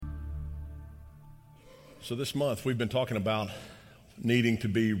So this month we've been talking about needing to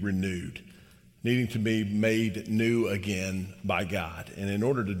be renewed, needing to be made new again by God. And in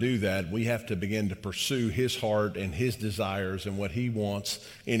order to do that, we have to begin to pursue His heart and His desires and what He wants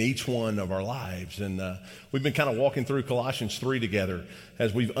in each one of our lives. And we've been kind of walking through Colossians 3 together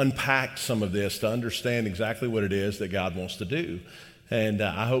as we've unpacked some of this to understand exactly what it is that God wants to do. And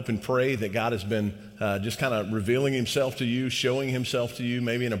I hope and pray that God has been just kind of revealing Himself to you, showing Himself to you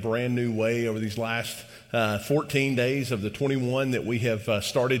maybe in a brand new way over these last 14 days of the 21 that we have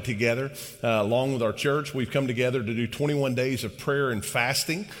started together along with our church. We've come together to do 21 days of prayer and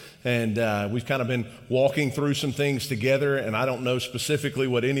fasting. And we've kind of been walking through some things together, and I don't know specifically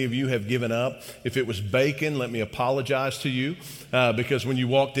what any of you have given up. If it was bacon, let me apologize to you, because when you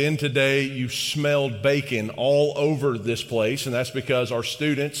walked in today, you smelled bacon all over this place, and that's because our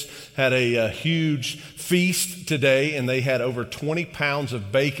students had a huge feast today, and they had over 20 pounds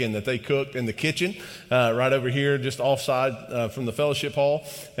of bacon that they cooked in the kitchen right over here, just offside from the fellowship hall.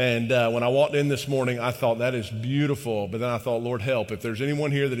 And when I walked in this morning, I thought, that is beautiful, but then I thought, Lord help, if there's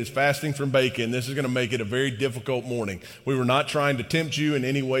anyone here that is fasting from bacon, this is going to make it a very difficult morning. We were not trying to tempt you in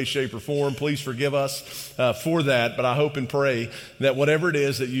any way, shape, or form. Please forgive us for that, but I hope and pray that whatever it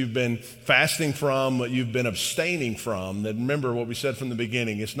is that you've been fasting from, what you've been abstaining from, that remember what we said from the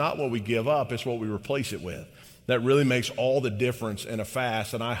beginning, it's not what we give up, it's what we replace it with. That really makes all the difference in a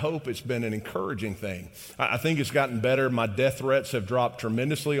fast, and I hope it's been an encouraging thing. I think it's gotten better. My death threats have dropped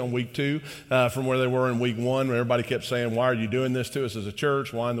tremendously on week 2 from where they were in week 1, where everybody kept saying, why are you doing this to us as a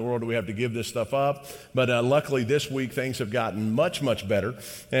church? Why in the world do we have to give this stuff up? But luckily this week things have gotten much, much better,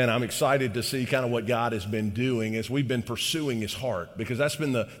 and I'm excited to see kind of what God has been doing as we've been pursuing His heart, because that's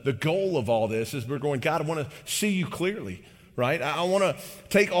been the goal of all this, is we're going, God, I want to see you clearly. Right? I want to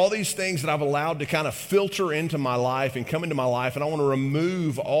take all these things that I've allowed to kind of filter into my life and come into my life, and I want to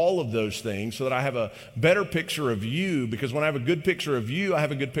remove all of those things so that I have a better picture of you, because when I have a good picture of you, I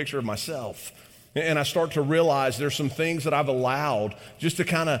have a good picture of myself. And I start to realize there's some things that I've allowed just to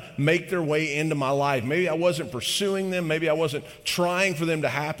kind of make their way into my life. Maybe I wasn't pursuing them. Maybe I wasn't trying for them to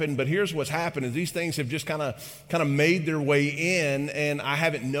happen. But here's what's happened is these things have just kind of made their way in, and I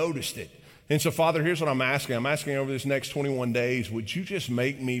haven't noticed it. And so, Father, here's what I'm asking. I'm asking over this next 21 days, would you just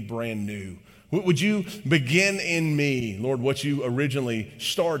make me brand new? Would you begin in me, Lord, what you originally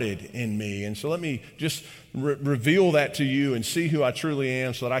started in me? And so let me just reveal that to you and see who I truly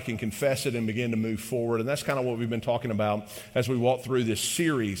am so that I can confess it and begin to move forward. And that's kind of what we've been talking about as we walk through this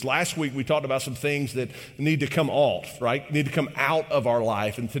series. Last week, we talked about some things that need to come off, right? Need to come out of our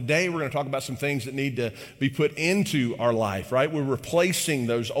life. And today, we're going to talk about some things that need to be put into our life, right? We're replacing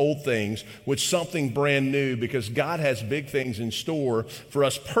those old things with something brand new, because God has big things in store for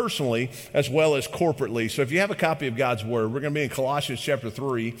us personally as well as corporately. So if you have a copy of God's Word, we're going to be in Colossians chapter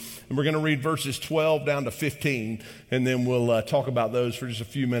 3, and we're going to read verses 12 down to 15, and then we'll talk about those for just a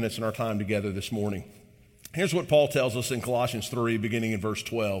few minutes in our time together this morning. Here's what Paul tells us in Colossians 3, beginning in verse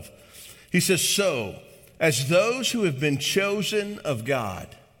 12. He says, "So, as those who have been chosen of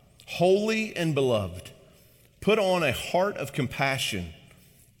God, holy and beloved, put on a heart of compassion,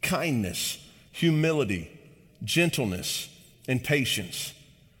 kindness, humility, gentleness, and patience,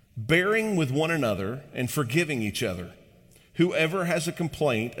 bearing with one another and forgiving each other. Whoever has a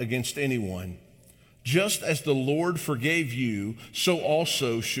complaint against anyone, just as the Lord forgave you, so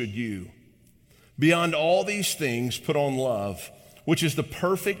also should you. Beyond all these things, put on love, which is the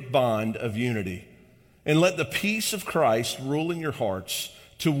perfect bond of unity. And let the peace of Christ rule in your hearts,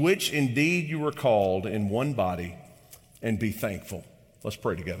 to which indeed you were called in one body, and be thankful." Let's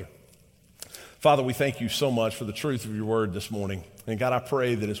pray together. Father, we thank you so much for the truth of your word this morning. And God, I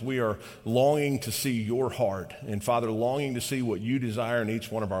pray that as we are longing to see your heart, and Father, longing to see what you desire in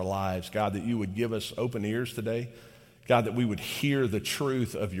each one of our lives, God, that you would give us open ears today. God, that we would hear the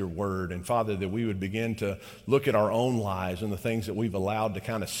truth of your word. And Father, that we would begin to look at our own lives and the things that we've allowed to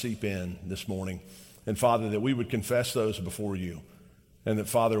kind of seep in this morning. And Father, that we would confess those before you. And that,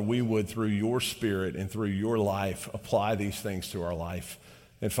 Father, we would, through your Spirit and through your life, apply these things to our life.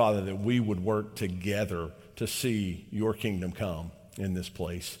 And Father, that we would work together to see your kingdom come in this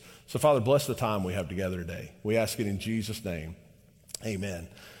place. So Father, bless the time we have together today. We ask it in Jesus' name. Amen.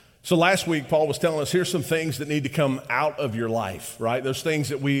 So last week, Paul was telling us, here's some things that need to come out of your life, right? Those things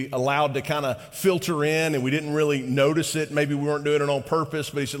that we allowed to kind of filter in and we didn't really notice it. Maybe we weren't doing it on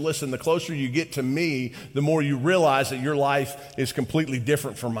purpose, but he said, listen, the closer you get to me, the more you realize that your life is completely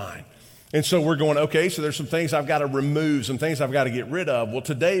different from mine. And so we're going, okay, so there's some things I've got to remove, some things I've got to get rid of. Well,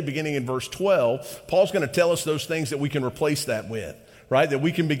 today, beginning in verse 12, Paul's going to tell us those things that we can replace that with. right? That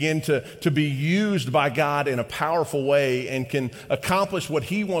we can begin to be used by God in a powerful way and can accomplish what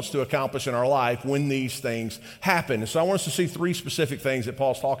he wants to accomplish in our life when these things happen. And so I want us to see three specific things that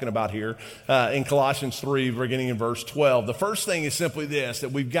Paul's talking about here in Colossians 3, beginning in verse 12. The first thing is simply this,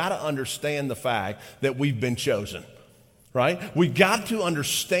 that we've got to understand the fact that we've been chosen, right? We've got to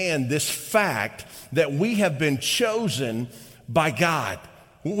understand this fact that we have been chosen by God.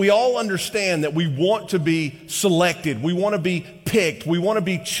 We all understand that we want to be selected. We want to be picked. We want to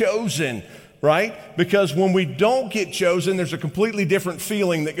be chosen, right? Because when we don't get chosen, there's a completely different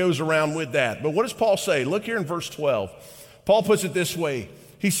feeling that goes around with that. But what does Paul say? Look here in verse 12. Paul puts it this way.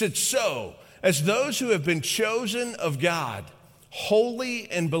 He said, so, as those who have been chosen of God, holy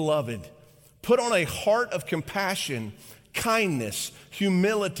and beloved, put on a heart of compassion, kindness,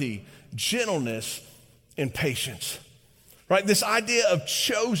 humility, gentleness, and patience. Right? This idea of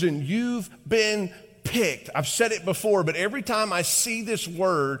chosen, you've been picked. I've said it before, but every time I see this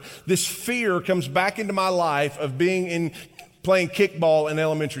word, this fear comes back into my life of playing kickball in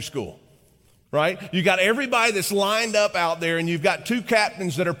elementary school. Right? You got everybody that's lined up out there, and you've got two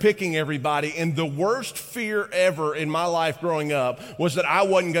captains that are picking everybody, and the worst fear ever in my life growing up was that I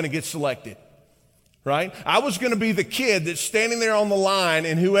wasn't going to get selected. Right? I was going to be the kid that's standing there on the line,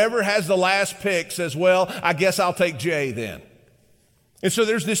 and whoever has the last pick says, well, I guess I'll take Jay then. And so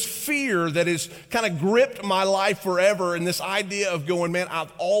there's this fear that has kind of gripped my life forever, and this idea of going, man,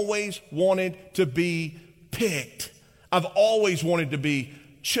 I've always wanted to be picked. I've always wanted to be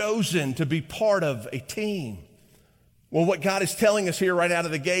chosen to be part of a team. Well, what God is telling us here right out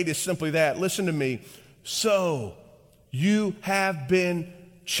of the gate is simply that. Listen to me. So you have been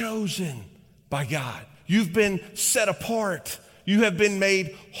chosen by God. You've been set apart. You have been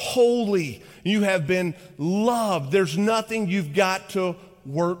made holy. You have been loved. There's nothing you've got to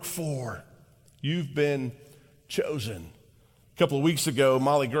work for. You've been chosen. A couple of weeks ago,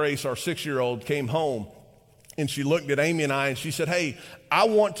 Molly Grace, our 6-year-old, came home and she looked at Amy and I and she said, hey, I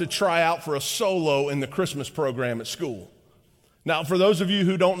want to try out for a solo in the Christmas program at school. Now, for those of you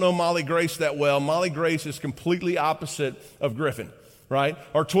who don't know Molly Grace that well, Molly Grace is completely opposite of Griffin. Right?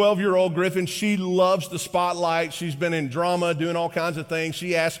 Our 12-year-old Griffin, she loves the spotlight. She's been in drama, doing all kinds of things.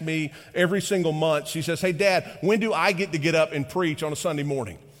 She asks me every single month, she says, hey, Dad, when do I get up and preach on a Sunday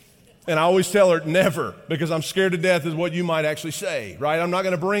morning? And I always tell her, never, because I'm scared to death is what you might actually say, right? I'm not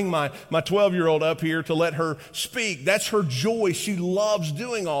going to bring my 12-year-old up here to let her speak. That's her joy. She loves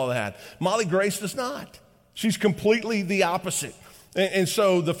doing all that. Molly Grace does not. She's completely the opposite. And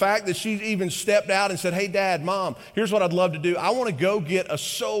so the fact that she even stepped out and said, hey, Dad, Mom, here's what I'd love to do. I want to go get a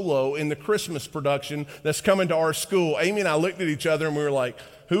solo in the Christmas production that's coming to our school. Amy and I looked at each other and we were like,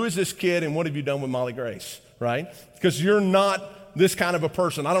 who is this kid and what have you done with Molly Grace, right? Because you're not this kind of a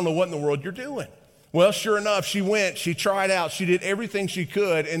person. I don't know what in the world you're doing. Well, sure enough, she went, she tried out, she did everything she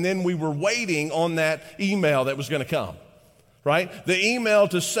could, and then we were waiting on that email that was going to come, right? The email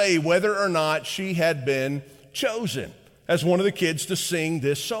to say whether or not she had been chosen as one of the kids to sing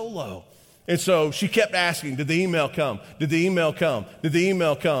this solo. And so she kept asking, did the email come? Did the email come? Did the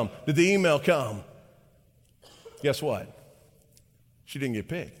email come? Did the email come? Guess what? She didn't get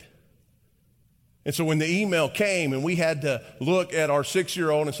picked. And so when the email came and we had to look at our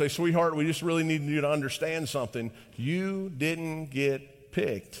 6-year-old and say, sweetheart, we just really need you to understand something. You didn't get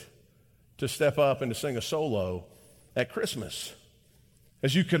picked to step up and to sing a solo at Christmas.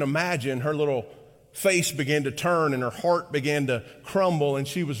 As you can imagine, her little face began to turn and her heart began to crumble, and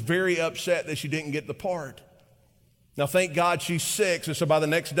she was very upset that she didn't get the part. Now, thank God she's 6, and so by the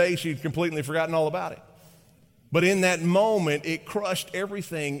next day she'd completely forgotten all about it. But in that moment, it crushed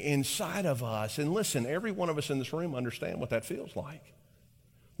everything inside of us. And listen, every one of us in this room understand what that feels like.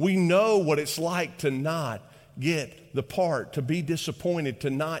 We know what it's like to not get the part, to be disappointed, to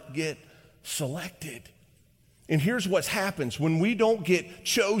not get selected. And here's what happens. When we don't get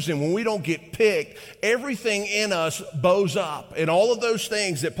chosen, when we don't get picked, everything in us bows up. And all of those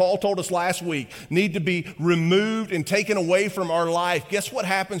things that Paul told us last week need to be removed and taken away from our life. Guess what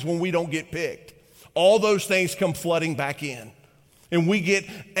happens when we don't get picked? All those things come flooding back in. And we get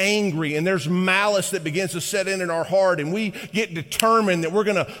angry, and there's malice that begins to set in our heart, and we get determined that we're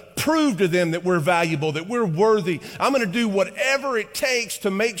going to prove to them that we're valuable, that we're worthy. I'm going to do whatever it takes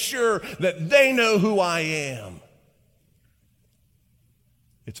to make sure that they know who I am.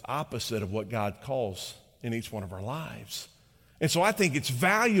 It's opposite of what God calls in each one of our lives. And so I think it's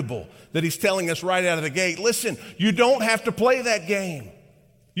valuable that he's telling us right out of the gate, listen, you don't have to play that game.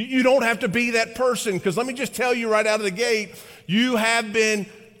 You don't have to be that person, because let me just tell you right out of the gate, you have been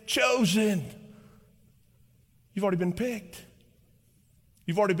chosen. You've already been picked.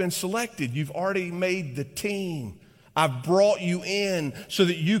 You've already been selected. You've already made the team. I've brought you in so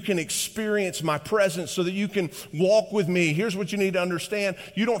that you can experience my presence, so that you can walk with me. Here's what you need to understand.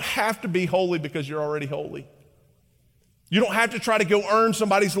 You don't have to be holy because you're already holy. You don't have to try to go earn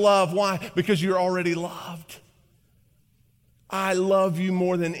somebody's love. Why? Because you're already loved. I love you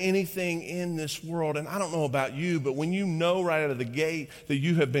more than anything in this world. And I don't know about you, but when you know right out of the gate that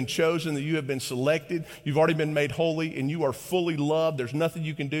you have been chosen, that you have been selected, you've already been made holy, and you are fully loved, there's nothing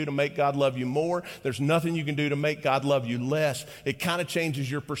you can do to make God love you more. There's nothing you can do to make God love you less. It kind of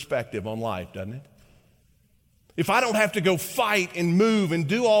changes your perspective on life, doesn't it? If I don't have to go fight and move and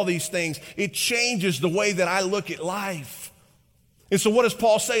do all these things, it changes the way that I look at life. And so what does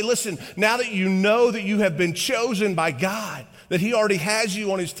Paul say? Listen, now that you know that you have been chosen by God, that he already has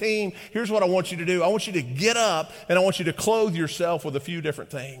you on his team, here's what I want you to do. I want you to get up and I want you to clothe yourself with a few different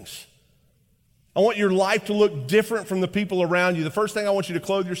things. I want your life to look different from the people around you. The first thing I want you to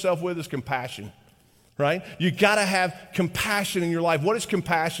clothe yourself with is compassion, right? You got to have compassion in your life. What is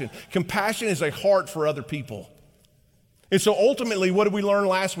compassion? Compassion is a heart for other people. And so ultimately, what did we learn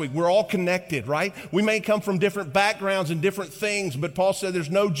last week? We're all connected, right? We may come from different backgrounds and different things, but Paul said there's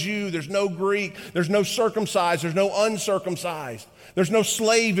no Jew, there's no Greek, there's no circumcised, there's no uncircumcised. There's no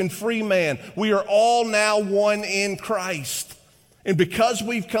slave and free man. We are all now one in Christ. And because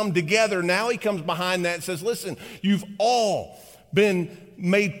we've come together, now he comes behind that and says, listen, you've all been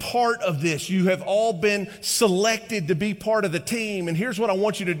made part of this. You have all been selected to be part of the team. And here's what I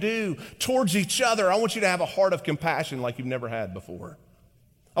want you to do towards each other. I want you to have a heart of compassion like you've never had before.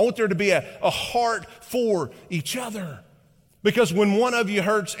 I want there to be a heart for each other. Because when one of you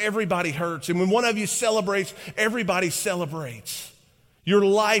hurts, everybody hurts. And when one of you celebrates, everybody celebrates. Your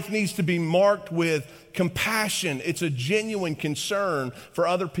life needs to be marked with compassion. It's a genuine concern for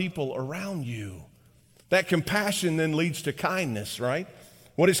other people around you. That compassion then leads to kindness, right?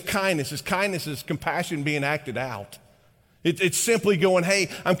 What is kindness? Kindness is compassion being acted out. It's simply going, hey,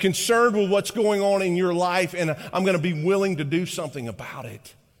 I'm concerned with what's going on in your life, and I'm going to be willing to do something about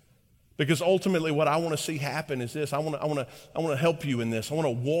it. Because ultimately what I want to see happen is this. I want to help you in this. I want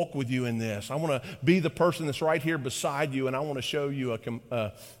to walk with you in this. I want to be the person that's right here beside you, and I want to show you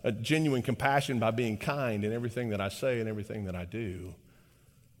a genuine compassion by being kind in everything that I say and everything that I do.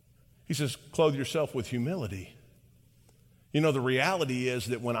 He says, clothe yourself with humility. You know, the reality is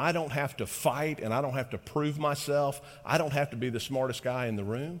that when I don't have to fight and I don't have to prove myself, I don't have to be the smartest guy in the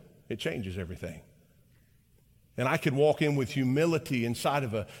room, it changes everything. And I could walk in with humility inside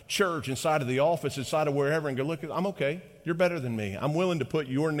of a church, inside of the office, inside of wherever, and go, look, I'm okay. You're better than me. I'm willing to put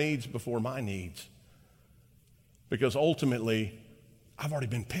your needs before my needs. Because ultimately, I've already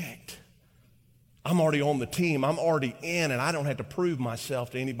been picked. I'm already on the team. I'm already in, and I don't have to prove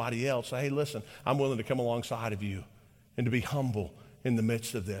myself to anybody else. Say, hey, listen, I'm willing to come alongside of you and to be humble in the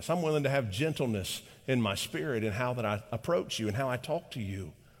midst of this. I'm willing to have gentleness in my spirit in how that I approach you and how I talk to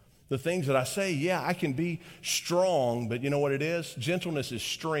you. The things that I say, yeah, I can be strong, but you know what it is? Gentleness is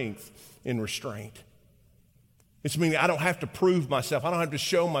strength in restraint. It's meaning I don't have to prove myself. I don't have to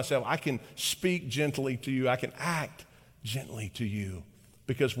show myself. I can speak gently to you. I can act gently to you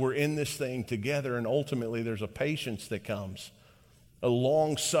because we're in this thing together, and ultimately there's a patience that comes, a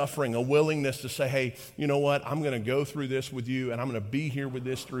long suffering, a willingness to say, hey, you know what? I'm going to go through this with you, and I'm going to be here with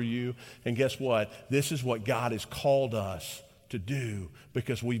this through you. And guess what? This is what God has called us to do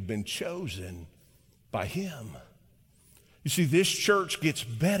because we've been chosen by him. You see, this church gets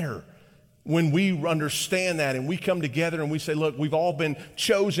better when we understand that and we come together and we say, look, we've all been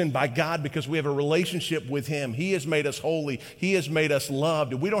chosen by God because we have a relationship with him. He has made us holy. He has made us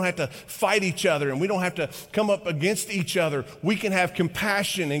loved. And we don't have to fight each other and we don't have to come up against each other. We can have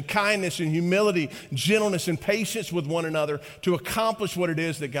compassion and kindness and humility, gentleness and patience with one another to accomplish what it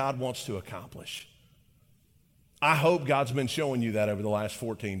is that God wants to accomplish. I hope God's been showing you that over the last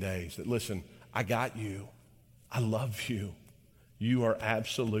 14 days, that listen, I got you. I love you. You are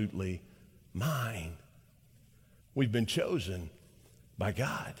absolutely mine. We've been chosen by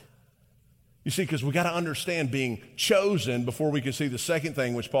God. You see, because we got to understand being chosen before we can see the second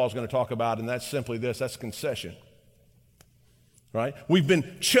thing which Paul's going to talk about, and that's simply this, that's concession. Right? We've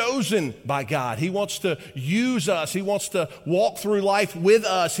been chosen by God. He wants to use us. He wants to walk through life with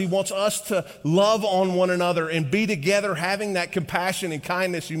us. He wants us to love on one another and be together, having that compassion and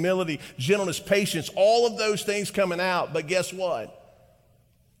kindness, humility, gentleness, patience, all of those things coming out. But guess what?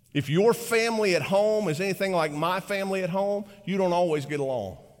 If your family at home is anything like my family at home, you don't always get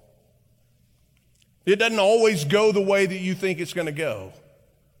along. It doesn't always go the way that you think it's going to go.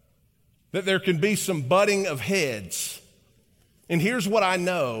 That there can be some butting of heads. And here's what I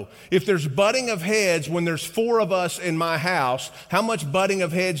know. If there's butting of heads when there's 4 of us in my house, how much butting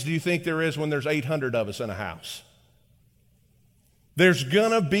of heads do you think there is when there's 800 of us in a house? There's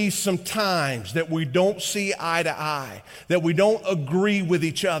going to be some times that we don't see eye to eye, that we don't agree with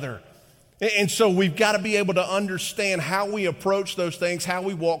each other. And so we've got to be able to understand how we approach those things, how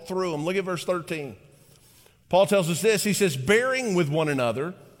we walk through them. Look at verse 13. Paul tells us this. He says, bearing with one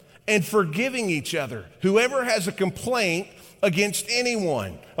another and forgiving each other. Whoever has a complaint against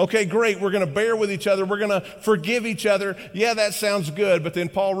anyone. Okay, great. We're going to bear with each other. We're going to forgive each other. Yeah, that sounds good. But then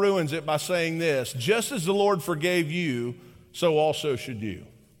Paul ruins it by saying this. Just as the Lord forgave you, so also should you.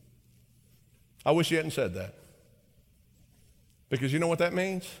 I wish he hadn't said that. Because you know what that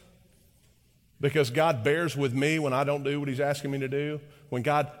means? Because God bears with me when I don't do what he's asking me to do. When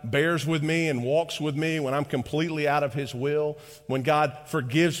God bears with me and walks with me when I'm completely out of his will. When God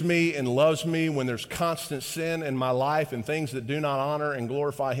forgives me and loves me when there's constant sin in my life and things that do not honor and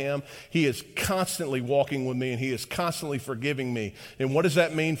glorify him. He is constantly walking with me and he is constantly forgiving me. And what does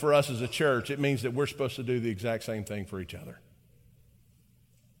that mean for us as a church? It means that we're supposed to do the exact same thing for each other.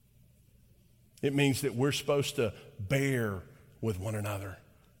 It means that we're supposed to bear with one another.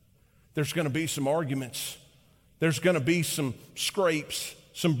 There's going to be some arguments. There's going to be some scrapes,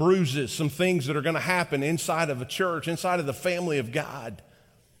 some bruises, some things that are going to happen inside of a church, inside of the family of God.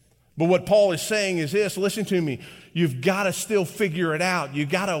 But what Paul is saying is this, listen to me, you've got to still figure it out. You've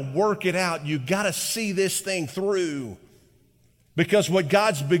got to work it out. You've got to see this thing through. Because what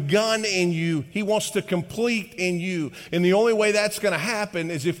God's begun in you, he wants to complete in you. And the only way that's going to happen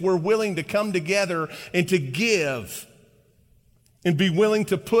is if we're willing to come together and to give. And be willing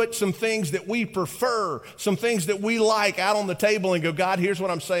to put some things that we prefer, some things that we like out on the table and go, God, here's what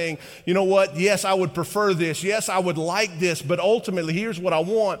I'm saying. You know what? Yes, I would prefer this. Yes, I would like this. But ultimately, here's what I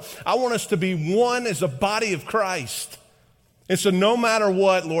want. I want us to be one as a body of Christ. And so no matter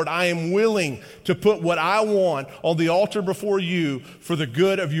what, Lord, I am willing to put what I want on the altar before you for the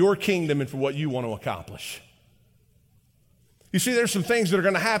good of your kingdom and for what you want to accomplish. You see, there's some things that are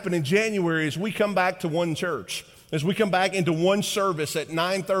going to happen in January as we come back to one church, as we come back into one service at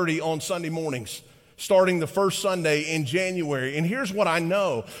 9:30 on Sunday mornings, starting the first Sunday in January. And here's what I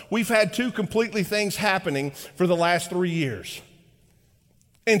know. We've had two completely things happening for the last 3 years.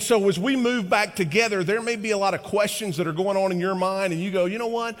 And so as we move back together, there may be a lot of questions that are going on in your mind, and you go, you know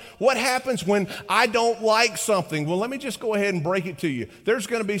what? What happens when I don't like something? Well, let me just go ahead and break it to you. There's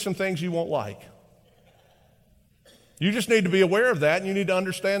going to be some things you won't like. You just need to be aware of that, and you need to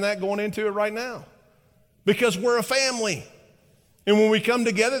understand that going into it right now. Because we're a family. And when we come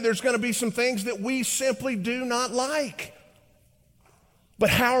together, there's going to be some things that we simply do not like. But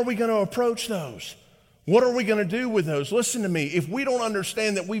how are we going to approach those? What are we going to do with those? Listen to me. If we don't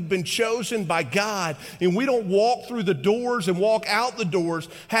understand that we've been chosen by God and we don't walk through the doors and walk out the doors,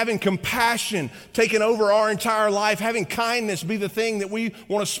 having compassion taking over our entire life, having kindness be the thing that we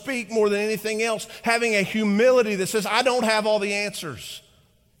want to speak more than anything else, having a humility that says, I don't have all the answers,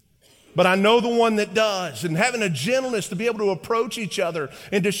 but I know the one that does, and having a gentleness to be able to approach each other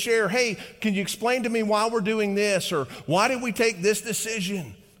and to share, hey, can you explain to me why we're doing this, or why did we take this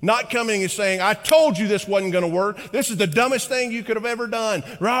decision? Not coming and saying, I told you this wasn't going to work. This is the dumbest thing you could have ever done.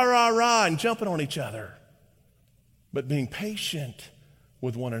 Rah, rah, rah, and jumping on each other. But being patient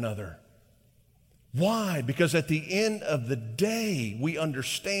with one another. Why? Because at the end of the day, we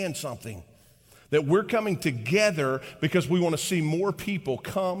understand something. That we're coming together because we want to see more people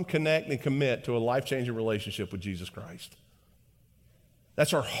come, connect, and commit to a life-changing relationship with Jesus Christ.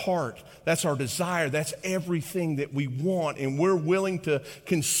 That's our heart. That's our desire. That's everything that we want. And we're willing to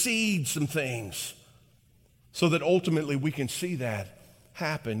concede some things so that ultimately we can see that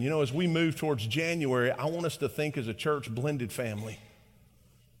happen. You know, as we move towards January, I want us to think as a church blended family.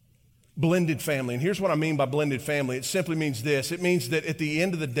 Blended family. And here's what I mean by blended family. It simply means this. It means that at the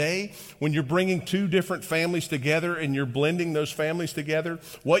end of the day, when you're bringing two different families together and you're blending those families together,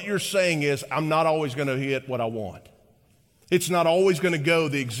 what you're saying is, I'm not always going to get what I want. It's not always going to go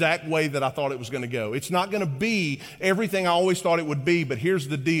the exact way that I thought it was going to go. It's not going to be everything I always thought it would be, but here's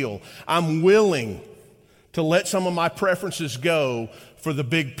the deal. I'm willing to let some of my preferences go for the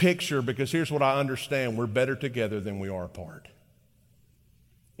big picture, because here's what I understand. We're better together than we are apart.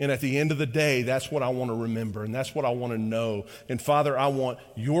 And at the end of the day, that's what I want to remember, and that's what I want to know. And Father, I want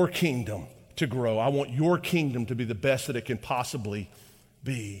your kingdom to grow. I want your kingdom to be the best that it can possibly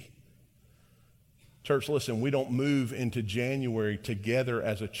be. Church, listen, we don't move into January together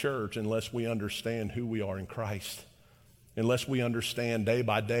as a church unless we understand who we are in Christ. Unless we understand day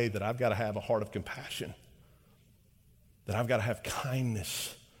by day that I've got to have a heart of compassion. That I've got to have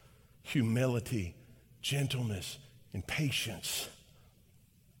kindness, humility, gentleness, and patience.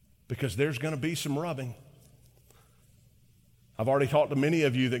 Because there's going to be some rubbing. I've already talked to many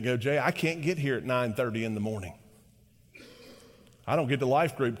of you that go, Jay, I can't get here at 9:30 in the morning. I don't get to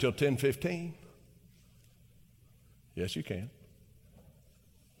life group till 10:15. Yes, you can.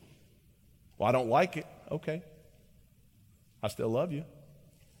 Well, I don't like it. Okay. I still love you.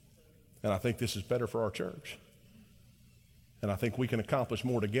 And I think this is better for our church. And I think we can accomplish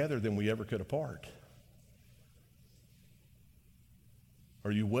more together than we ever could apart.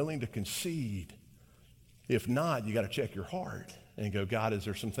 Are you willing to concede? If not, you got to check your heart and go, God, is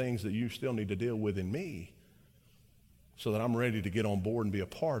there some things that you still need to deal with in me so that I'm ready to get on board and be a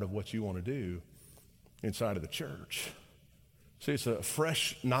part of what you want to do inside of the church? See, it's a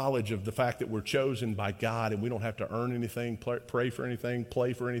fresh knowledge of the fact that we're chosen by God and we don't have to earn anything, pray for anything,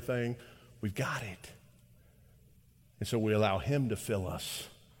 play for anything. We've got it. And so we allow him to fill us.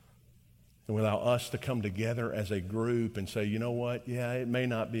 And we allow us to come together as a group and say, you know what? Yeah, it may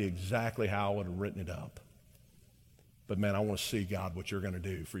not be exactly how I would have written it up. But man, I want to see, God, what you're going to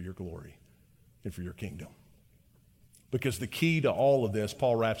do for your glory and for your kingdom. Because the key to all of this,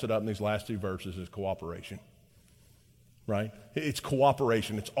 Paul wraps it up in these last two verses, is cooperation. Right? It's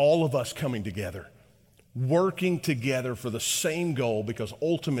cooperation. It's all of us coming together, working together for the same goal, because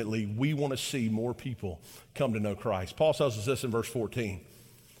ultimately we want to see more people come to know Christ. Paul tells us this in verse 14.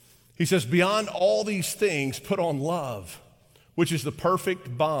 He says, beyond all these things, put on love, which is the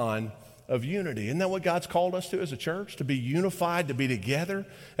perfect bond of unity. Isn't that what God's called us to as a church? To be unified, to be together.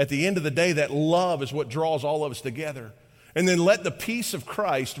 At the end of the day, that love is what draws all of us together. And then let the peace of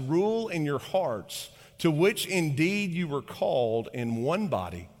Christ rule in your hearts, to which indeed you were called in one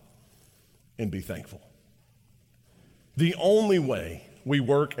body, and be thankful. The only way we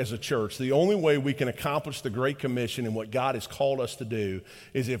work as a church, the only way we can accomplish the Great Commission and what God has called us to do,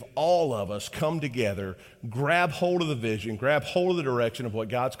 is if all of us come together, grab hold of the vision, grab hold of the direction of what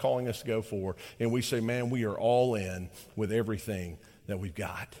God's calling us to go for, and we say, man, we are all in with everything that we've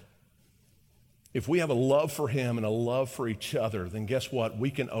got. If we have a love for him and a love for each other, then guess what?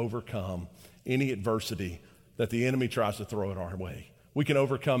 We can overcome any adversity that the enemy tries to throw at our way. We can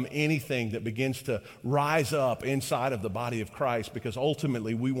overcome anything that begins to rise up inside of the body of Christ, because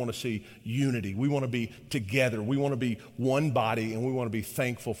ultimately we want to see unity. We want to be together. We want to be one body, and we want to be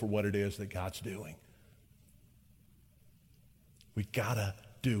thankful for what it is that God's doing. We got to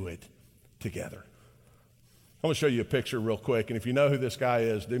do it together. I'm going to show you a picture real quick, and if you know who this guy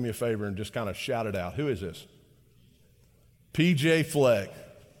is, do me a favor and just kind of shout it out. Who is this? P.J. Fleck.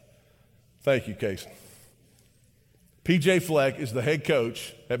 Thank you, Casey. P.J. Fleck is the head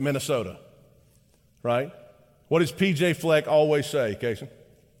coach at Minnesota, right? What does P.J. Fleck always say, Casey?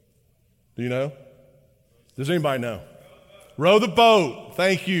 Do you know? Does anybody know? Row the boat.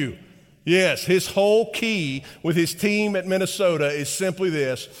 Thank you. Yes, his whole key with his team at Minnesota is simply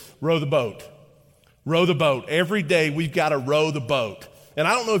this: row the boat. Row the boat. Every day we've got to row the boat. And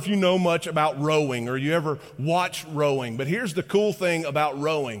I don't know if you know much about rowing or you ever watch rowing, but here's the cool thing about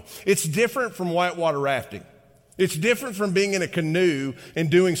rowing. It's different from whitewater rafting. It's different from being in a canoe and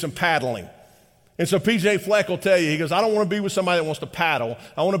doing some paddling. And so P.J. Fleck will tell you, he goes, I don't want to be with somebody that wants to paddle.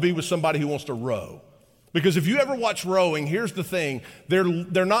 I want to be with somebody who wants to row. Because if you ever watch rowing, here's the thing.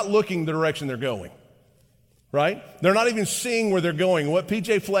 They're not looking the direction they're going, right? They're not even seeing where they're going. What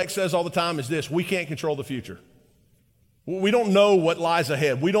P.J. Fleck says all the time is this: we can't control the future. We don't know what lies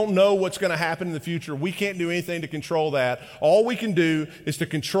ahead. We don't know what's going to happen in the future. We can't do anything to control that. All we can do is to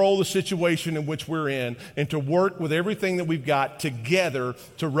control the situation in which we're in and to work with everything that we've got together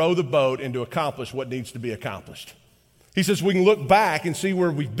to row the boat and to accomplish what needs to be accomplished. He says we can look back and see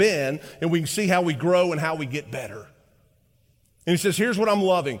where we've been, and we can see how we grow and how we get better. And he says, here's what I'm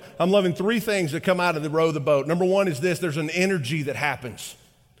loving. I'm loving three things that come out of the row the boat. Number one is this: there's an energy that happens.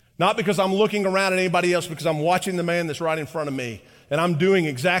 Not because I'm looking around at anybody else, because I'm watching the man that's right in front of me, and I'm doing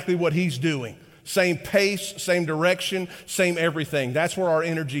exactly what he's doing. Same pace, same direction, same everything. That's where our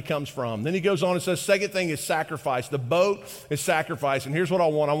energy comes from. Then he goes on and says, second thing is sacrifice. The boat is sacrifice. And here's what I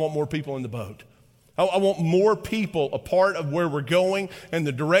want. I want more people in the boat. I want more people a part of where we're going and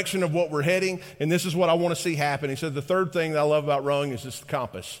the direction of what we're heading, and this is what I want to see happen. He said the third thing that I love about rowing is this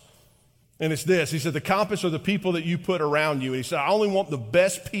compass. And it's this. He said, the compass are the people that you put around you. And he said, I only want the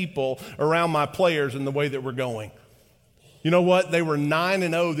best people around my players in the way that we're going. You know what? They were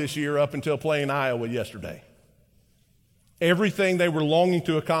 9-0 this year up until playing Iowa yesterday. Everything they were longing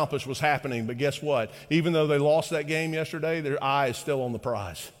to accomplish was happening. But guess what? Even though they lost that game yesterday, their eye is still on the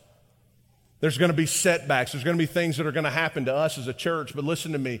prize. There's going to be setbacks. There's going to be things that are going to happen to us as a church. But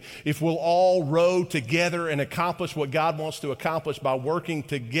listen to me. If we'll all row together and accomplish what God wants to accomplish by working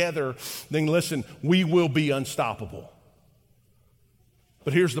together, then listen, we will be unstoppable.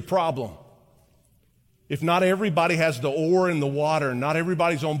 But here's the problem. If not everybody has the oar in the water and not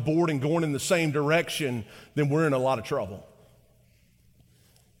everybody's on board and going in the same direction, then we're in a lot of trouble.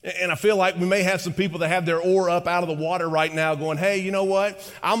 And I feel like we may have some people that have their oar up out of the water right now going, hey, you know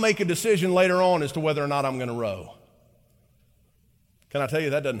what? I'll make a decision later on as to whether or not I'm going to row. Can I tell you,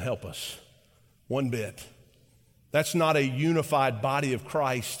 that doesn't help us one bit. That's not a unified body of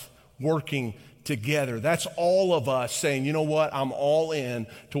Christ working together. That's all of us saying, you know what? I'm all in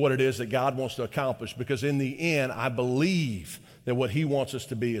to what it is that God wants to accomplish, because in the end, I believe that what he wants us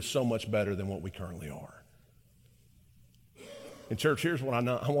to be is so much better than what we currently are. And church, here's what I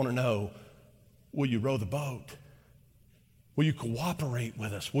want to know. Will you row the boat? Will you cooperate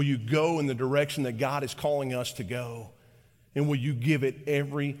with us? Will you go in the direction that God is calling us to go? And will you give it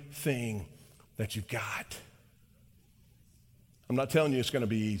everything that you've got? I'm not telling you it's going to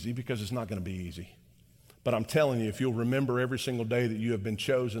be easy, because it's not going to be easy. But I'm telling you, if you'll remember every single day that you have been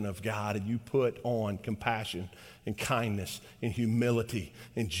chosen of God, and you put on compassion and kindness and humility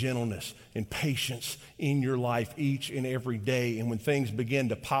and gentleness and patience in your life each and every day, and when things begin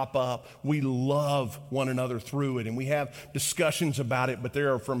to pop up, we love one another through it, and we have discussions about it, but they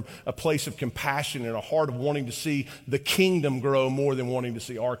are from a place of compassion and a heart of wanting to see the kingdom grow more than wanting to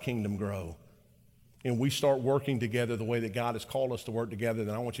see our kingdom grow. And we start working together the way that God has called us to work together,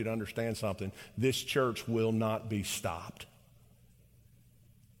 then I want you to understand something. This church will not be stopped.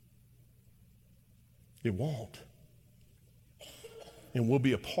 It won't. And we'll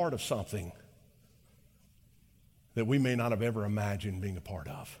be a part of something that we may not have ever imagined being a part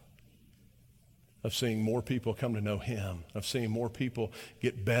of seeing more people come to know him, of seeing more people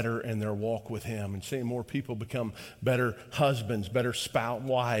get better in their walk with him, and seeing more people become better husbands, better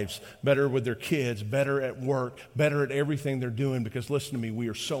wives, better with their kids, better at work, better at everything they're doing, because listen to me, we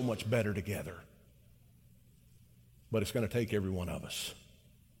are so much better together. But it's going to take every one of us.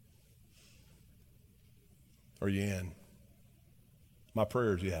 Are you in? My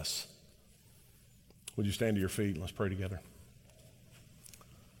prayer is yes. Would you stand to your feet and let's pray together?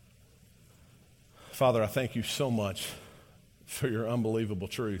 Father, I thank you so much for your unbelievable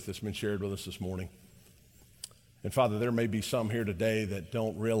truth that's been shared with us this morning. And Father, there may be some here today that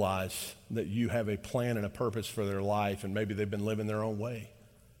don't realize that you have a plan and a purpose for their life, and maybe they've been living their own way.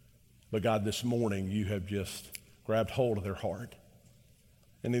 But God, this morning you have just grabbed hold of their heart.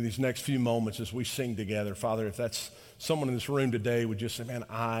 And in these next few moments as we sing together, Father, if that's someone in this room today would just say, man,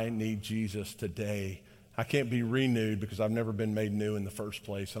 I need Jesus today. I can't be renewed because I've never been made new in the first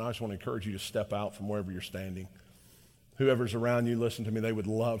place. And I just want to encourage you to step out from wherever you're standing. Whoever's around you, listen to me, they would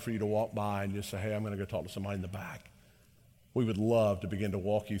love for you to walk by and just say, hey, I'm going to go talk to somebody in the back. We would love to begin to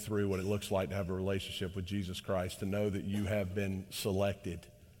walk you through what it looks like to have a relationship with Jesus Christ, to know that you have been selected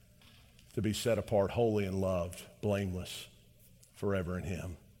to be set apart, holy and loved, blameless, forever in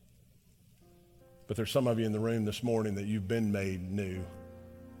him. But there's some of you in the room this morning that you've been made new.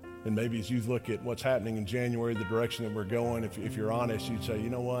 And maybe as you look at what's happening in January, the direction that we're going, if you're honest, you'd say, you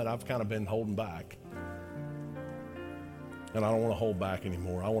know what, I've kind of been holding back. And I don't want to hold back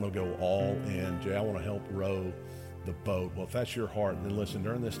anymore. I want to go all in. Jay, I want to help row the boat. Well, if that's your heart, then listen,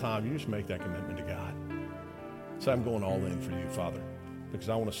 during this time, you just make that commitment to God. Say, I'm going all in for you, Father, because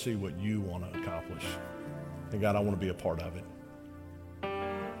I want to see what you want to accomplish. And God, I want to be a part of it.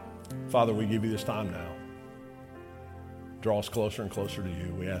 Father, we give you this time now. Draw us closer and closer to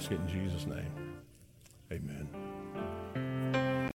you. We ask it in Jesus' name. Amen.